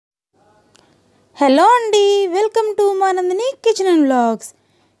Hello అండి, welcome to మానందిని kitchen and vlogs.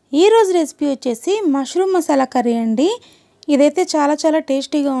 ఈరోజు recipe వచ్చేసి మష్రూమ్ మసాలా కర్రీ అండి. ఇదైతే చాలా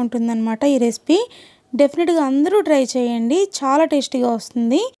టేస్టీగా ఉంటుందన్నమాట. ఈ రెసిపీ డెఫినెట్గా అందరూ ట్రై చేయండి, చాలా టేస్టీగా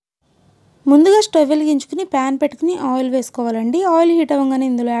వస్తుంది. ముందుగా స్టవ్ వెలిగించుకుని ప్యాన్ పెట్టుకుని ఆయిల్ వేసుకోవాలండి. ఆయిల్ హీట్ అవ్వగానే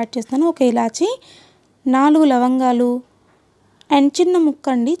ఇందులో యాడ్ చేస్తాను ఒక ఇలాచి, 4 లవంగాలు అండ్ చిన్న ముక్క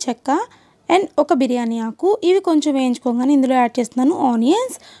అండి చెక్క అండ్ ఒక బిర్యానీ ఆకు. ఇవి కొంచెం వేయించుకోగానే ఇందులో యాడ్ చేస్తున్నాను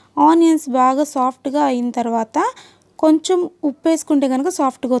ఆనియన్స్ బాగా సాఫ్ట్గా అయిన తర్వాత కొంచెం ఉప్పు వేసుకుంటే కనుక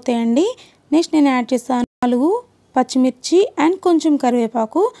సాఫ్ట్గా అవుతాయండి. నెక్స్ట్ నేను యాడ్ చేస్తాను 4 పచ్చిమిర్చి అండ్ కొంచెం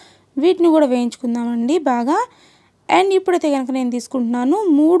కరివేపాకు. వీటిని కూడా వేయించుకుందామండి బాగా. అండ్ ఇప్పుడైతే కనుక నేను తీసుకుంటున్నాను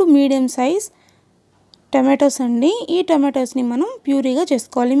 3 మీడియం సైజ్ టమాటోస్ అండి. ఈ టమాటోస్ని మనం ప్యూరీగా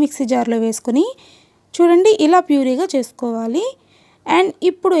చేసుకోవాలి. మిక్సీ జార్లో వేసుకొని చూడండి ఇలా ప్యూరీగా చేసుకోవాలి. అండ్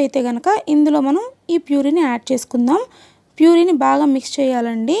ఇప్పుడు అయితే కనుక ఇందులో మనం ఈ ప్యూరీని యాడ్ చేసుకుందాం. ప్యూరీని బాగా మిక్స్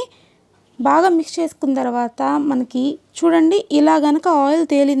చేయాలండి. బాగా మిక్స్ చేసుకున్న తర్వాత మనకి చూడండి ఇలా కనుక ఆయిల్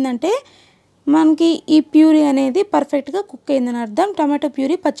తేలిందంటే మనకి ఈ ప్యూరీ అనేది పర్ఫెక్ట్గా కుక్ అయిందని అర్థం. టమాటో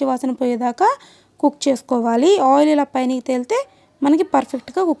ప్యూరీ పచ్చివాసన పోయేదాకా కుక్ చేసుకోవాలి. ఆయిల్ ఇలా పైనకి తేలితే మనకి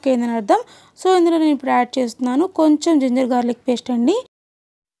పర్ఫెక్ట్గా కుక్ అయిందని అర్థం. సో ఇందులో నేను ఇప్పుడు యాడ్ చేస్తున్నాను కొంచెం జింజర్ గార్లిక్ పేస్ట్ అండి.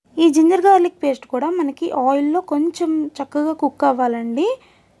 ఈ జింజర్ గార్లిక్ పేస్ట్ కూడా మనకి ఆయిల్లో కొంచెం చక్కగా కుక్ అవ్వాలండి.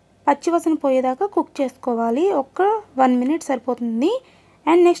 పచ్చివాసన పోయేదాకా కుక్ చేసుకోవాలి. ఒక 1 మినిట్ సరిపోతుంది.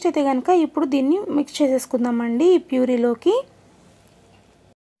 అండ్ నెక్స్ట్ అయితే కనుక ఇప్పుడు దీన్ని మిక్స్ చేసేసుకుందామండి ఈ ప్యూరీలోకి.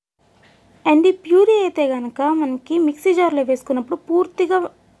 అండ్ ఈ ప్యూరీ అయితే కనుక మనకి మిక్సీ జార్లో వేసుకున్నప్పుడు పూర్తిగా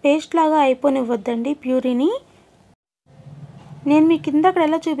పేస్ట్ లాగా అయిపోనివ్వద్దండి ప్యూరీని. నేను మీకు ఇందాక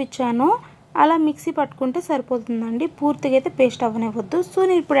ఎలా చూపించానో అలా మిక్సీ పట్టుకుంటే సరిపోతుందండి. పూర్తిగా అయితే పేస్ట్ అవ్వనివ్వద్దు. సో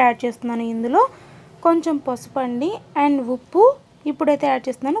నేను ఇప్పుడు యాడ్ చేస్తున్నాను ఇందులో కొంచెం పసుపు అండి అండ్ ఉప్పు. ఇప్పుడైతే యాడ్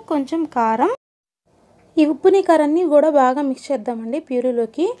చేస్తున్నాను కొంచెం కారం. ఈ ఉప్పుని కారాన్ని కూడా బాగా మిక్స్ చేద్దామండి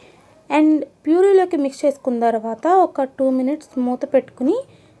ప్యూరీలోకి. అండ్ ప్యూరీలోకి మిక్స్ చేసుకున్న తర్వాత ఒక 2 మినిట్స్ మూత పెట్టుకుని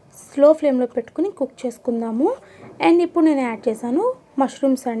స్లో ఫ్లేమ్లో పెట్టుకుని కుక్ చేసుకుందాము. అండ్ ఇప్పుడు నేను యాడ్ చేశాను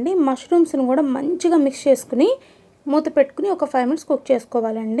మష్రూమ్స్ అండి. మష్రూమ్స్ని కూడా మంచిగా మిక్స్ చేసుకుని మూత పెట్టుకుని ఒక 5 మినిట్స్ కుక్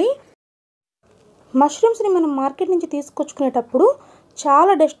చేసుకోవాలండి. మష్రూమ్స్ని మనం మార్కెట్ నుంచి తీసుకొచ్చుకునేటప్పుడు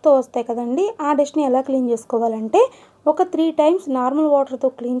చాలా డస్ట్తో వస్తాయి కదండి. ఆ డస్ట్ని ఎలా క్లీన్ చేసుకోవాలంటే ఒక 3 టైమ్స్ నార్మల్ వాటర్తో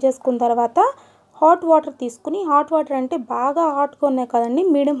క్లీన్ చేసుకున్న తర్వాత హాట్ వాటర్ తీసుకుని, హాట్ వాటర్ అంటే బాగా హాట్గా ఉన్నాయి కదండి,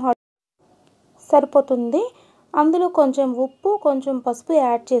 మీడియం హాట్ సరిపోతుంది. అందులో కొంచెం ఉప్పు కొంచెం పసుపు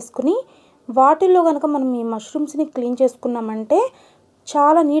యాడ్ చేసుకుని వాటిల్లో కనుక మనం ఈ మష్రూమ్స్ని క్లీన్ చేసుకున్నామంటే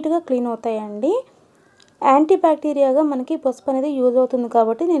చాలా నీట్గా క్లీన్ అవుతాయండి. యాంటీ బ్యాక్టీరియాగా మనకి పసుపు అనేది యూజ్ అవుతుంది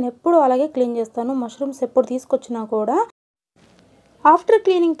కాబట్టి నేను ఎప్పుడు అలాగే క్లీన్ చేస్తాను. మష్రూమ్స్ ఎప్పుడు తీసుకొచ్చినా కూడా ఆఫ్టర్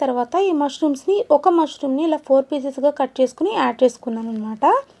క్లీనింగ్ తర్వాత ఈ ఒక మష్రూమ్ని ఇలా 4 పీసెస్గా కట్ చేసుకుని యాడ్ చేసుకున్నాను అనమాట.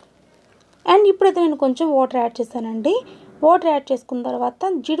 అండ్ ఇప్పుడైతే నేను కొంచెం వాటర్ యాడ్ చేశానండి. వాటర్ యాడ్ చేసుకున్న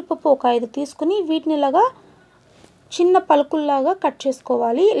తర్వాత జీడిపప్పు ఒక 5 తీసుకుని వీటిని ఇలాగా చిన్న పలుకుల్లాగా కట్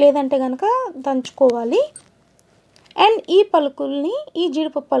చేసుకోవాలి, లేదంటే కనుక దంచుకోవాలి. అండ్ ఈ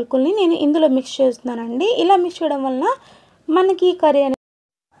జీడిపప్పు పలుకుల్ని నేను ఇందులో మిక్స్ చేస్తున్నానండి. ఇలా మిక్స్ చేయడం వలన మనకి ఈ కర్రీ అనేది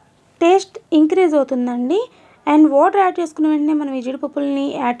టేస్ట్ ఇంక్రీజ్ అవుతుందండి. అండ్ వాటర్ యాడ్ చేసుకున్న వెంటనే మనం ఈ జీడిపప్పుల్ని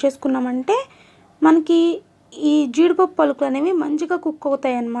యాడ్ చేసుకున్నామంటే మనకి ఈ జీడిపప్పు పలుకులు అనేవి మంచిగా కుక్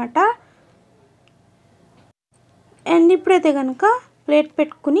అవుతాయి అన్నమాట. అండ్ ఇప్పుడైతే కనుక ప్లేట్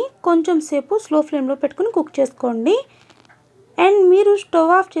పెట్టుకుని కొంచెం సేపు స్లో ఫ్లేమ్లో పెట్టుకుని కుక్ చేసుకోండి. అండ్ మీరు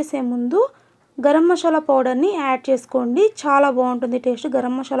స్టవ్ ఆఫ్ చేసే ముందు గరం మసాలా పౌడర్ని యాడ్ చేసుకోండి. చాలా బాగుంటుంది taste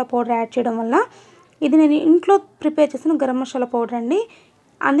garam masala powder add చేయడం వల్ల. ఇది నేను ఇంట్లో ప్రిపేర్ చేసిన గరం మసాలా పౌడర్ అండి.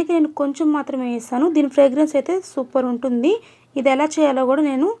 అందుకే నేను కొంచెం మాత్రమే వేసాను. దీని ఫ్రేగ్రెన్స్ అయితే సూపర్ ఉంటుంది. ఇది ఎలా చేయాలో కూడా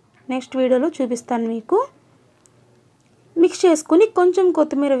నేను నెక్స్ట్ వీడియోలో చూపిస్తాను మీకు. మిక్స్ చేసుకుని కొంచెం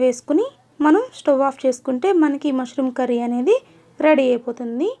కొత్తిమీర వేసుకుని మనం స్టవ్ ఆఫ్ చేసుకుంటే మనకి మష్రూమ్ కర్రీ అనేది రెడీ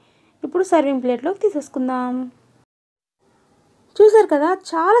అయిపోతుంది. ఇప్పుడు సర్వింగ్ ప్లేట్లోకి తీసేసుకుందాం. చూసారు కదా,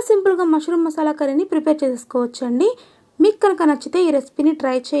 చాలా సింపుల్గా మష్రూమ్ మసాలా కర్రీని ప్రిపేర్ చేసుకోవచ్చండి. మీకు కనుక నచ్చితే ఈ రెసిపీని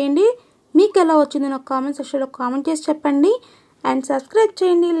ట్రై చేయండి. మీకు ఎలా వచ్చిందో నాకు కామెంట్ సెక్షన్లో కామెంట్ చేసి చెప్పండి. అండ్ సబ్స్క్రైబ్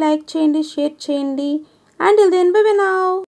చేయండి, లైక్ చేయండి, షేర్ చేయండి. And then by by now.